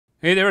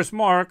Hey there, it's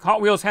Mark. Hot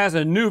Wheels has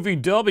a new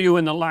VW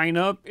in the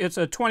lineup. It's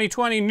a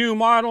 2020 new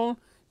model,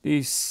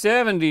 the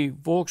 70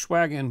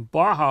 Volkswagen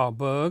Baja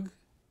Bug.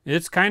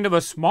 It's kind of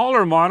a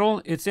smaller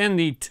model. It's in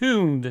the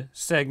Tooned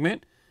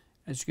segment.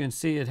 As you can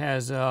see, it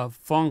has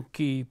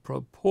funky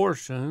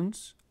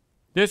proportions.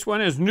 This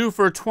one is new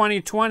for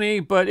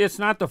 2020, but it's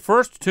not the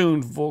first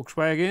tuned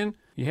Volkswagen.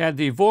 You had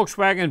the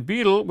Volkswagen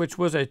Beetle, which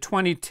was a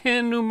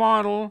 2010 new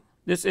model.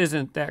 This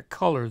isn't that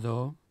color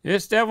though.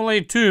 It's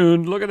definitely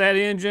tuned. Look at that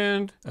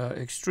engine.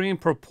 Extreme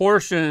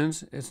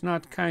proportions. It's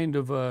not kind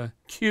of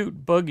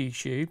cute buggy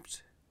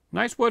shapes.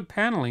 Nice wood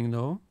paneling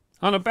though.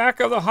 On the back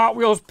of the Hot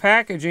Wheels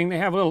packaging, they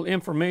have a little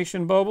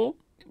information bubble.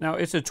 Now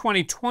it's a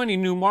 2020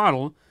 new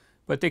model,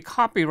 but they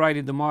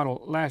copyrighted the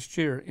model last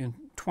year in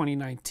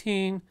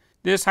 2019.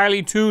 This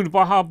highly tuned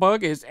Baja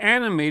Bug is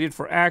animated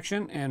for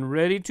action and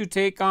ready to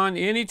take on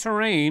any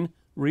terrain,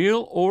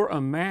 real or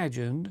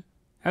imagined.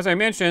 As I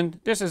mentioned,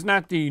 this is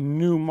not the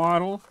new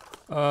model.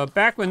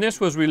 Back when this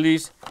was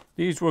released,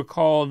 these were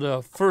called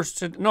it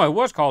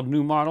was called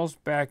new models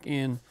back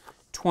in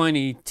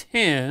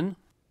 2010.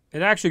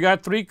 It actually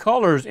got 3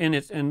 colors in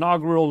its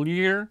inaugural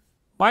year.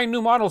 My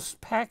new models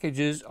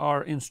packages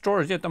are in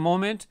storage at the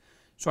moment,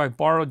 so I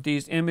borrowed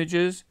these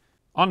images.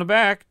 On the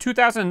back,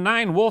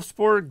 2009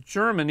 Wolfsburg,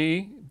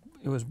 Germany.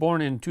 It was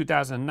born in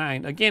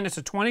 2009. Again, it's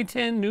a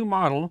 2010 new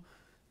model,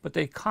 but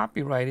they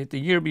copyrighted the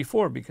year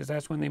before because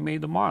that's when they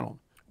made the model.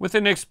 With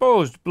an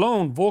exposed,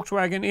 blown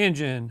Volkswagen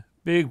engine,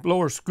 big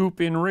blower scoop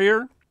in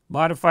rear,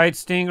 modified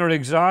Stinger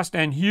exhaust,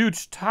 and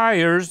huge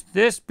tires,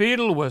 this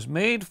Beetle was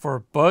made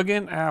for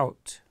bugging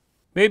out.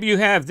 Maybe you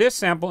have this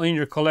sample in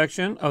your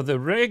collection of the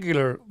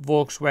regular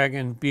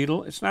Volkswagen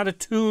Beetle. It's not a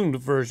tuned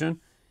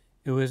version.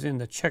 It was in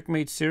the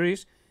Checkmate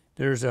series.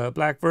 There's a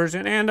black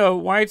version and a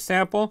white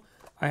sample.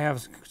 I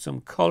have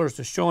some colors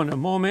to show in a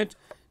moment.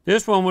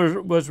 This one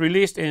was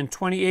released in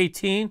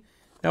 2018.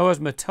 That was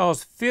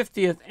Mattel's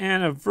 50th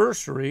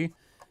anniversary.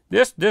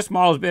 This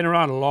model's been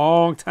around a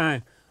long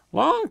time.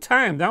 Long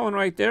time. That one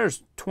right there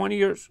is 20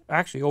 years,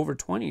 actually over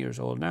 20 years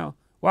old now.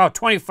 Wow,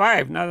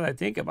 25 now that I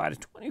think about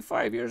it.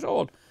 25 years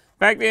old.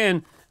 Back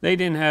then, they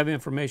didn't have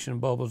information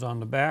bubbles on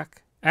the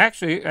back.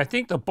 Actually, I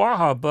think the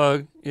Baja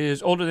Bug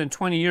is older than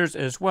 20 years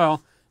as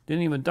well.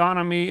 Didn't even dawn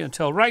on me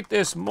until right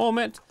this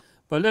moment.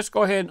 But let's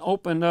go ahead and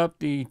open up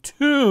the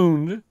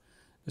Tooned,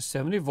 the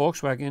 70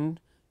 Volkswagen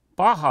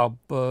Baja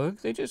Bug.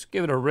 They just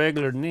give it a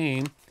regular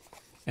name,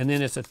 and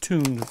then it's a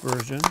tuned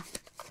version.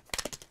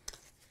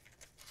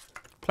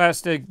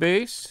 Plastic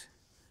base,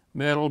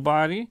 metal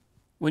body.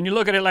 When you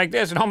look at it like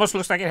this, it almost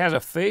looks like it has a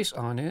face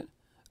on it.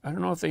 I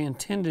don't know if they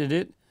intended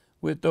it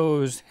with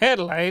those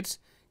headlights.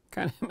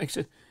 Kind of makes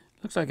it,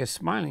 looks like it's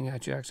smiling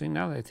at you actually,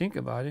 now that I think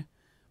about it.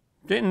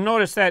 Didn't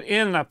notice that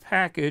in the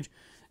package.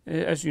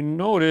 As you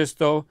notice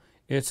though,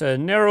 it's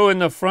narrow in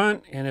the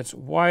front and it's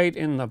wide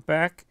in the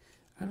back.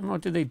 I don't know,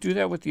 did they do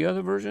that with the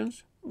other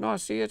versions? No,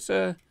 see, it's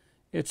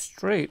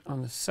straight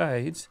on the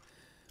sides.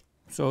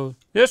 So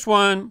this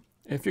one,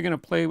 if you're going to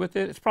play with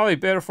it, it's probably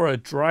better for a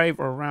drive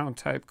around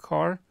type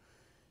car.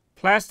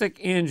 Plastic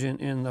engine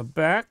in the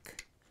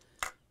back.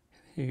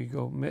 Here you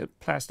go,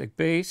 plastic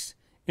base.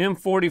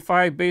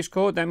 M45 base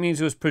code, that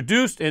means it was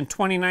produced in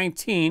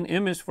 2019.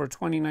 M is for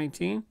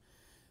 2019.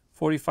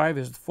 45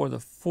 is for the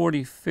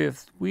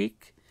 45th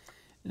week.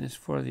 And it's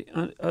for the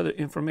other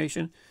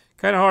information.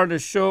 Kind of hard to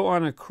show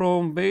on a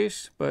chrome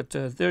base, but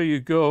there you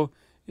go.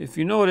 If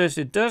you notice,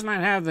 it does not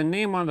have the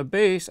name on the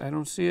base. I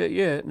don't see it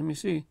yet. Let me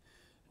see.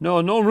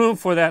 No room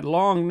for that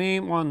long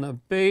name on the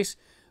base.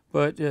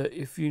 But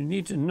if you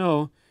need to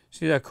know,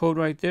 see that code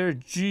right there?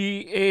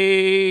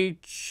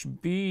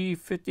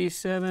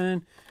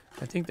 GHB57.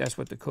 I think that's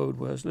what the code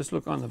was. Let's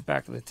look on the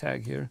back of the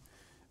tag here.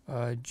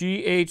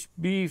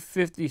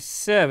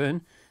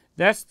 GHB57.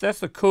 That's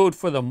the code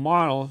for the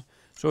model.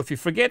 So if you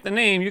forget the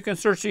name, you can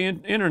search the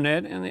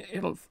internet and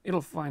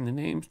it'll find the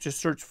names.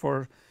 Just search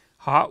for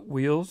Hot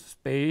Wheels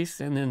space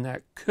and then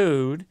that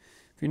code.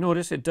 If you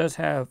notice, it does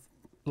have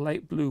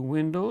light blue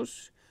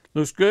windows.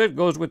 Looks good.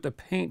 Goes with the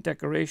paint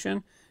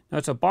decoration. Now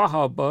it's a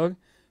Baja Bug,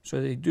 so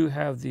they do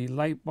have the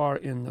light bar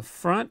in the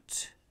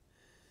front.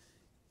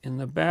 In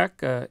the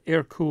back,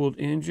 air-cooled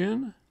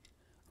engine.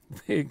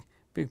 Big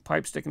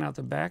pipe sticking out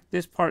the back.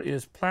 This part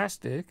is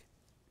plastic.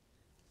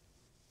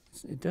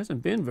 It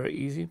doesn't bend very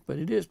easy, but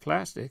it is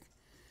plastic.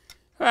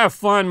 A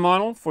fun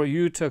model for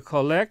you to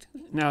collect.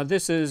 Now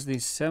this is the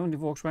 70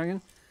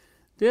 Volkswagen.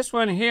 This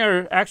one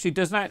here actually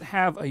does not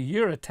have a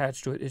year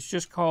attached to it. It's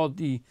just called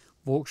the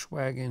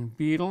Volkswagen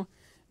Beetle.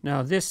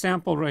 Now this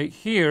sample right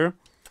here,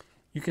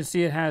 you can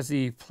see it has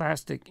the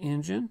plastic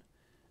engine.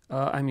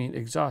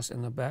 Exhaust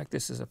in the back.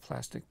 This is a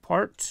plastic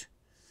part.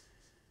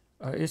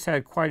 It's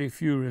had quite a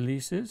few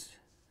releases.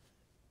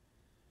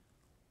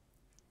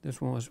 This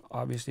one was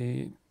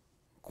obviously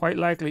quite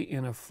likely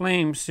in a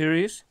Flame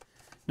series.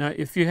 Now,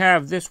 if you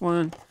have this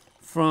one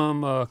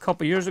from a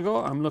couple years ago,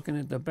 I'm looking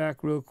at the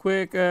back real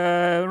quick,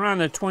 around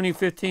the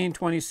 2015,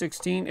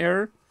 2016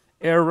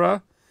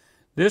 era.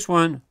 This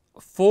one,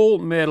 full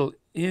metal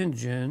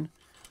engine.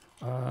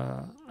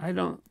 I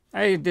don't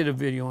I did a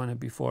video on it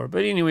before.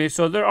 But anyway,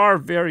 so there are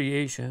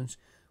variations.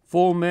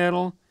 Full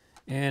metal,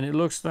 and it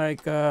looks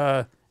like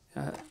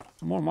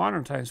more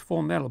modern times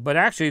full metal. But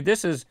actually,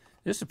 this is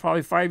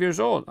probably 5 years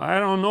old. I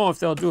don't know if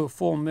they'll do a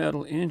full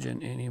metal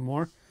engine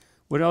anymore.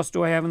 What else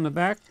do I have in the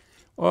back?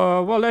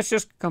 Well, let's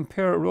just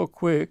compare it real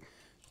quick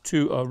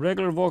to a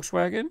regular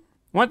Volkswagen.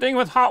 One thing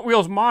with Hot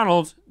Wheels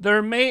models,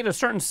 they're made a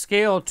certain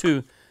scale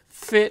to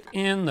fit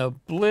in the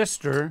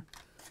blister.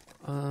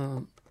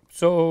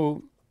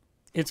 So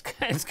it's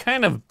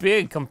kind of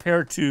big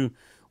compared to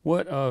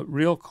what a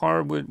real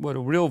car would, what a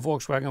real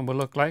Volkswagen would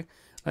look like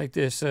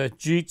this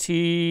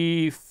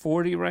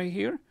GT40 right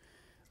here.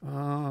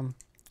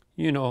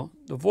 You know,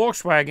 the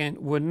Volkswagen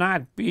would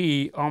not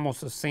be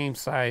almost the same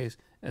size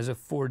as a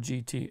Ford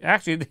GT.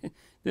 Actually,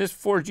 this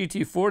Ford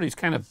GT40 is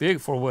kind of big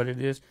for what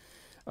it is.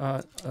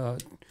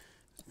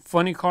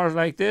 Funny cars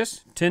like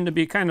this tend to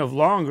be kind of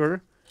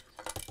longer.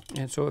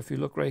 And so if you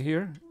look right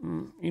here,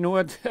 you know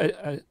what?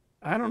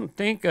 I don't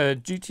think a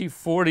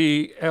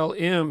GT40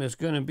 LM is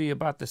going to be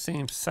about the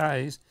same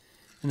size.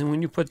 And then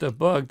when you put the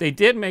Bug, they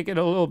did make it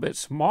a little bit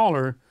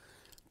smaller,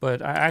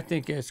 but I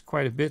think it's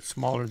quite a bit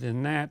smaller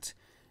than that.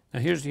 Now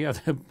here's the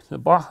other, the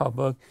Baja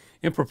Bug.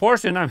 In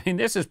proportion, I mean,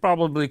 this is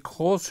probably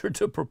closer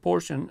to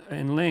proportion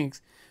in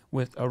length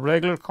with a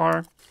regular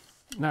car.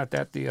 Not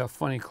that the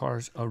funny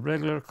cars, a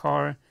regular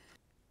car.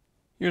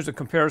 Here's a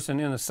comparison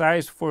in the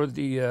size for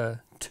the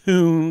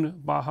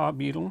Tooned Baja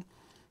Beetle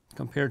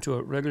compared to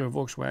a regular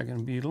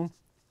Volkswagen Beetle.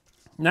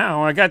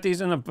 Now, I got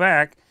these in the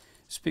back,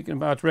 speaking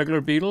about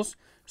regular Beetles.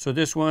 So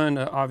this one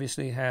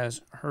obviously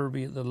has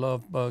Herbie the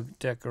Love Bug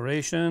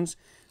decorations.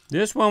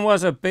 This one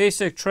was a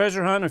basic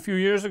treasure hunt a few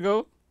years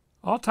ago.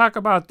 I'll talk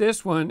about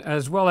this one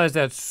as well as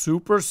that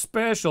super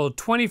special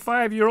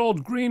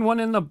 25-year-old green one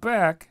in the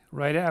back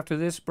right after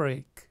this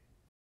break.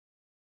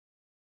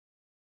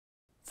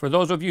 For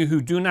those of you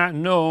who do not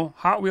know,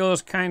 Hot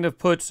Wheels kind of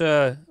puts,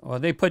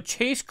 they put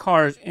chase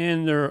cars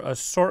in their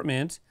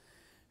assortment.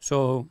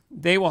 So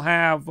they will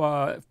have,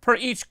 per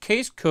each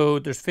case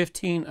code, there's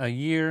 15 a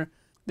year.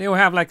 They will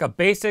have like a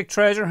basic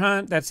treasure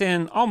hunt that's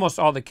in almost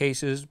all the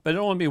cases, but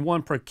it'll only be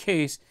one per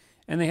case.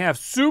 And they have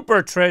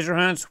super treasure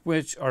hunts,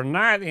 which are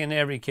not in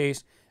every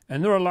case,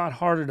 and they're a lot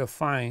harder to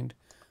find.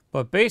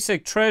 But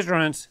basic treasure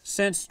hunts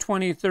since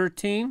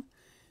 2013,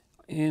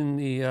 in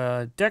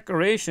the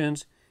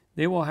decorations,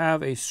 they will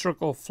have a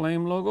circle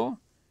flame logo.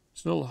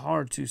 It's a little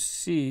hard to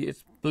see.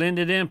 It's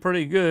blended in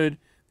pretty good.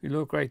 If you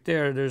look right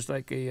there, there's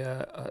like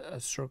a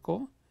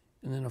circle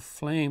and then a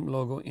flame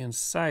logo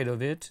inside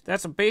of it.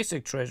 That's a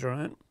basic treasure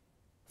hunt.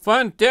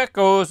 Fun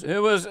decos.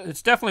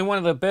 It's definitely one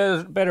of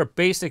the better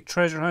basic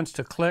treasure hunts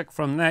to collect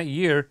from that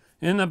year.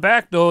 In the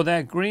back though,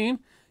 that green,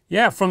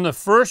 yeah, from the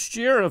first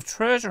year of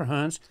treasure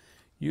hunts,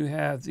 you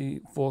have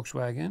the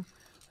Volkswagen.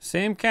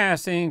 Same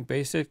casting,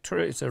 basic,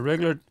 it's a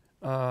regular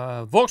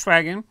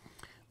Volkswagen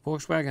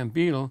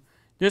Beetle.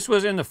 This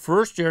was in the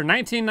first year,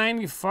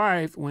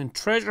 1995, when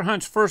treasure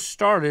hunts first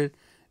started.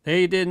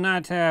 They did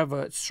not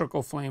have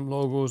circle flame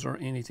logos or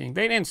anything.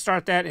 They didn't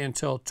start that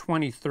until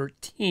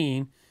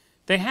 2013.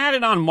 They had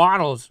it on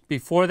models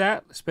before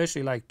that,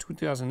 especially like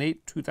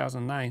 2008,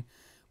 2009.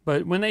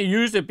 But when they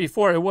used it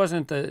before, it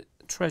wasn't the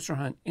treasure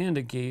hunt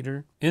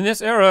indicator. In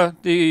this era,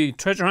 the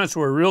treasure hunts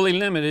were really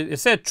limited. It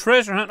said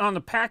treasure hunt on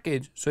the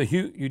package, so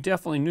you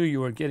definitely knew you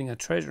were getting a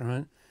treasure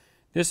hunt.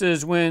 This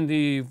is when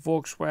the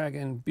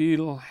Volkswagen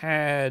Beetle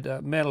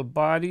had metal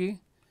body,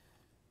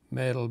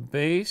 metal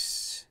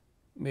base,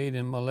 made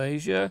in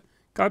Malaysia.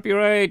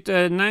 Copyright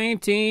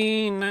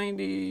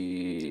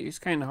 1990, it's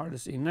kind of hard to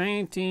see,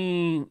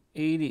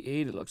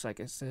 1988 it looks like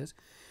it says.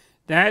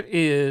 That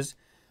is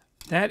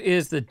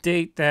the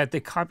date that they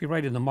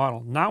copyrighted the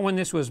model, not when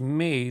this was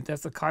made.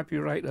 That's the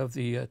copyright of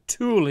the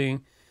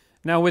tooling.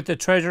 Now with the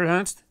treasure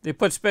hunts, they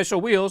put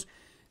special wheels,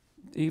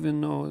 even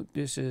though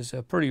this is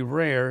pretty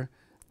rare.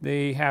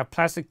 They have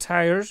plastic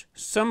tires.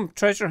 Some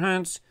treasure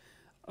hunts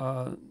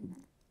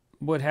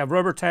would have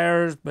rubber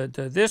tires, but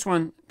this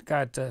one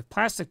got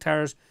plastic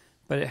tires,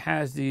 but it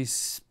has these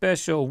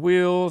special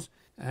wheels.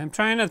 I'm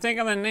trying to think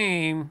of the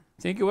name.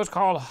 I think it was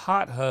called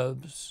Hot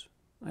Hubs.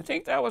 I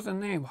think that was the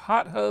name,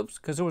 Hot Hubs,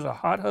 because it was a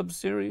Hot Hub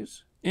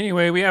series.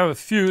 Anyway, we have a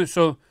few,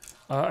 so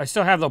I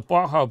still have the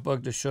Baja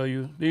Bug to show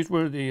you. These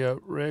were the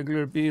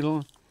regular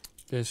Beetle.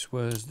 This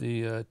was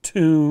the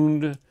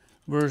tuned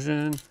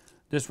version.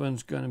 This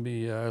one's going to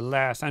be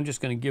last. I'm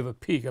just going to give a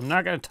peek. I'm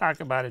not going to talk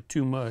about it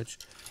too much.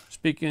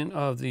 Speaking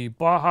of the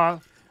Baja,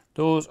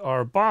 those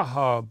are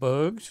Baja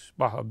Bugs,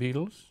 Baja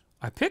Beetles.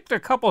 I picked a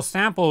couple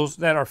samples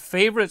that are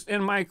favorites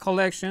in my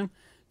collection.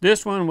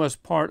 This one was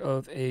part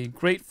of a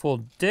Grateful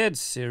Dead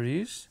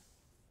series.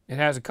 It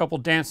has a couple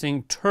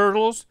dancing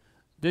turtles.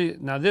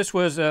 Now this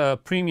was a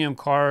premium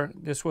car.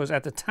 This was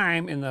at the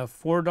time in the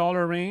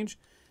 $4 range.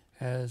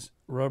 Has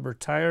rubber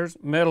tires,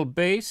 metal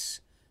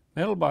base,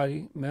 metal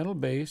body, metal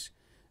base.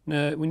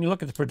 Now, when you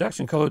look at the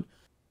production code,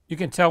 you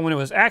can tell when it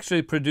was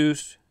actually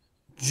produced.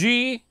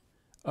 G,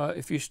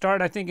 if you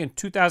start, I think in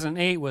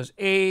 2008, was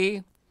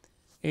A,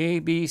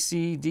 B,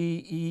 C,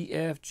 D, E,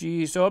 F,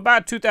 G. So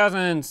about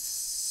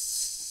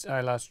 2006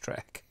 I lost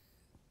track.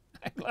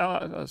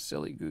 I lost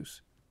silly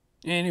goose.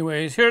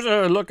 Anyways, here's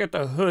a look at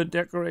the hood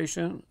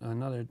decoration.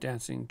 Another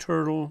dancing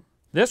turtle.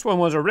 This one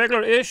was a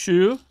regular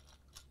issue.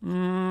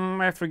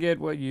 I forget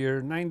what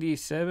year,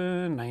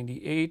 97,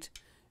 98.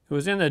 It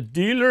was in the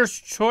Dealer's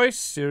Choice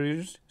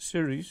series.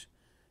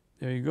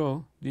 There you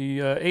go.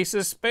 The Ace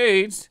of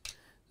Spades,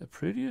 the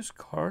prettiest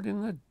card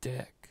in the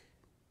deck.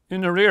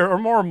 In the rear, a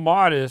more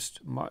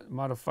modest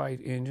modified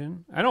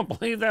engine. I don't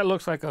believe that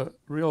looks like a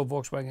real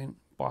Volkswagen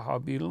Baja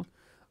Beetle.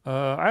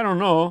 I don't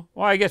know.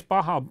 Well, I guess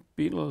Baja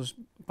Beetles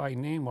by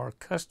name are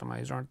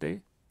customized, aren't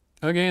they?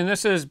 Again,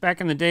 this is back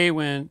in the day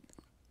when,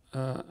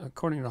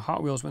 according to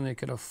Hot Wheels, when they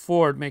could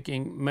afford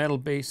making metal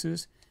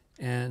bases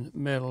and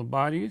metal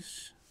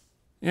bodies.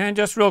 And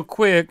just real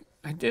quick,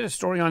 I did a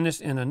story on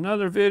this in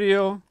another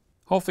video.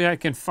 Hopefully I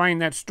can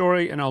find that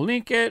story and I'll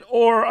link it,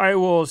 or I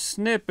will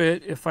snip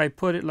it if I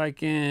put it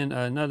like in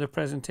another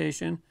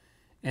presentation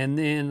and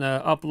then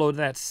upload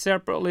that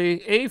separately.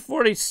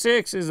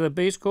 A46 is a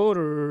base code,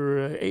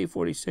 or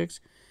A46.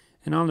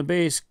 And on the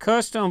base,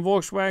 custom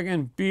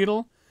Volkswagen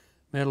Beetle,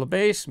 metal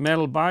base,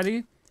 metal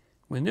body.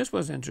 When this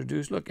was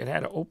introduced, look, it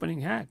had an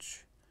opening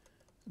hatch.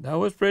 That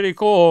was pretty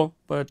cool,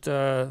 but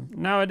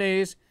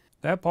nowadays,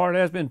 that part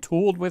has been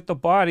tooled with the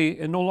body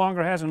and no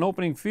longer has an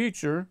opening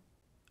feature.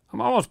 I'm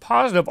almost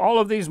positive all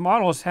of these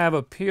models have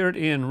appeared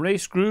in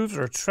race grooves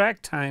or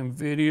track time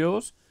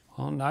videos.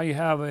 Well, now you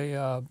have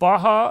a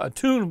Baja, a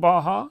Tooned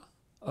Baja,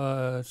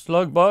 a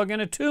Slug Bug,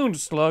 and a Tooned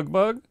Slug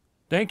Bug.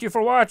 Thank you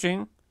for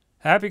watching.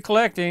 Happy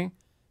collecting,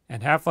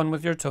 and have fun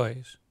with your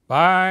toys.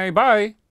 Bye-bye.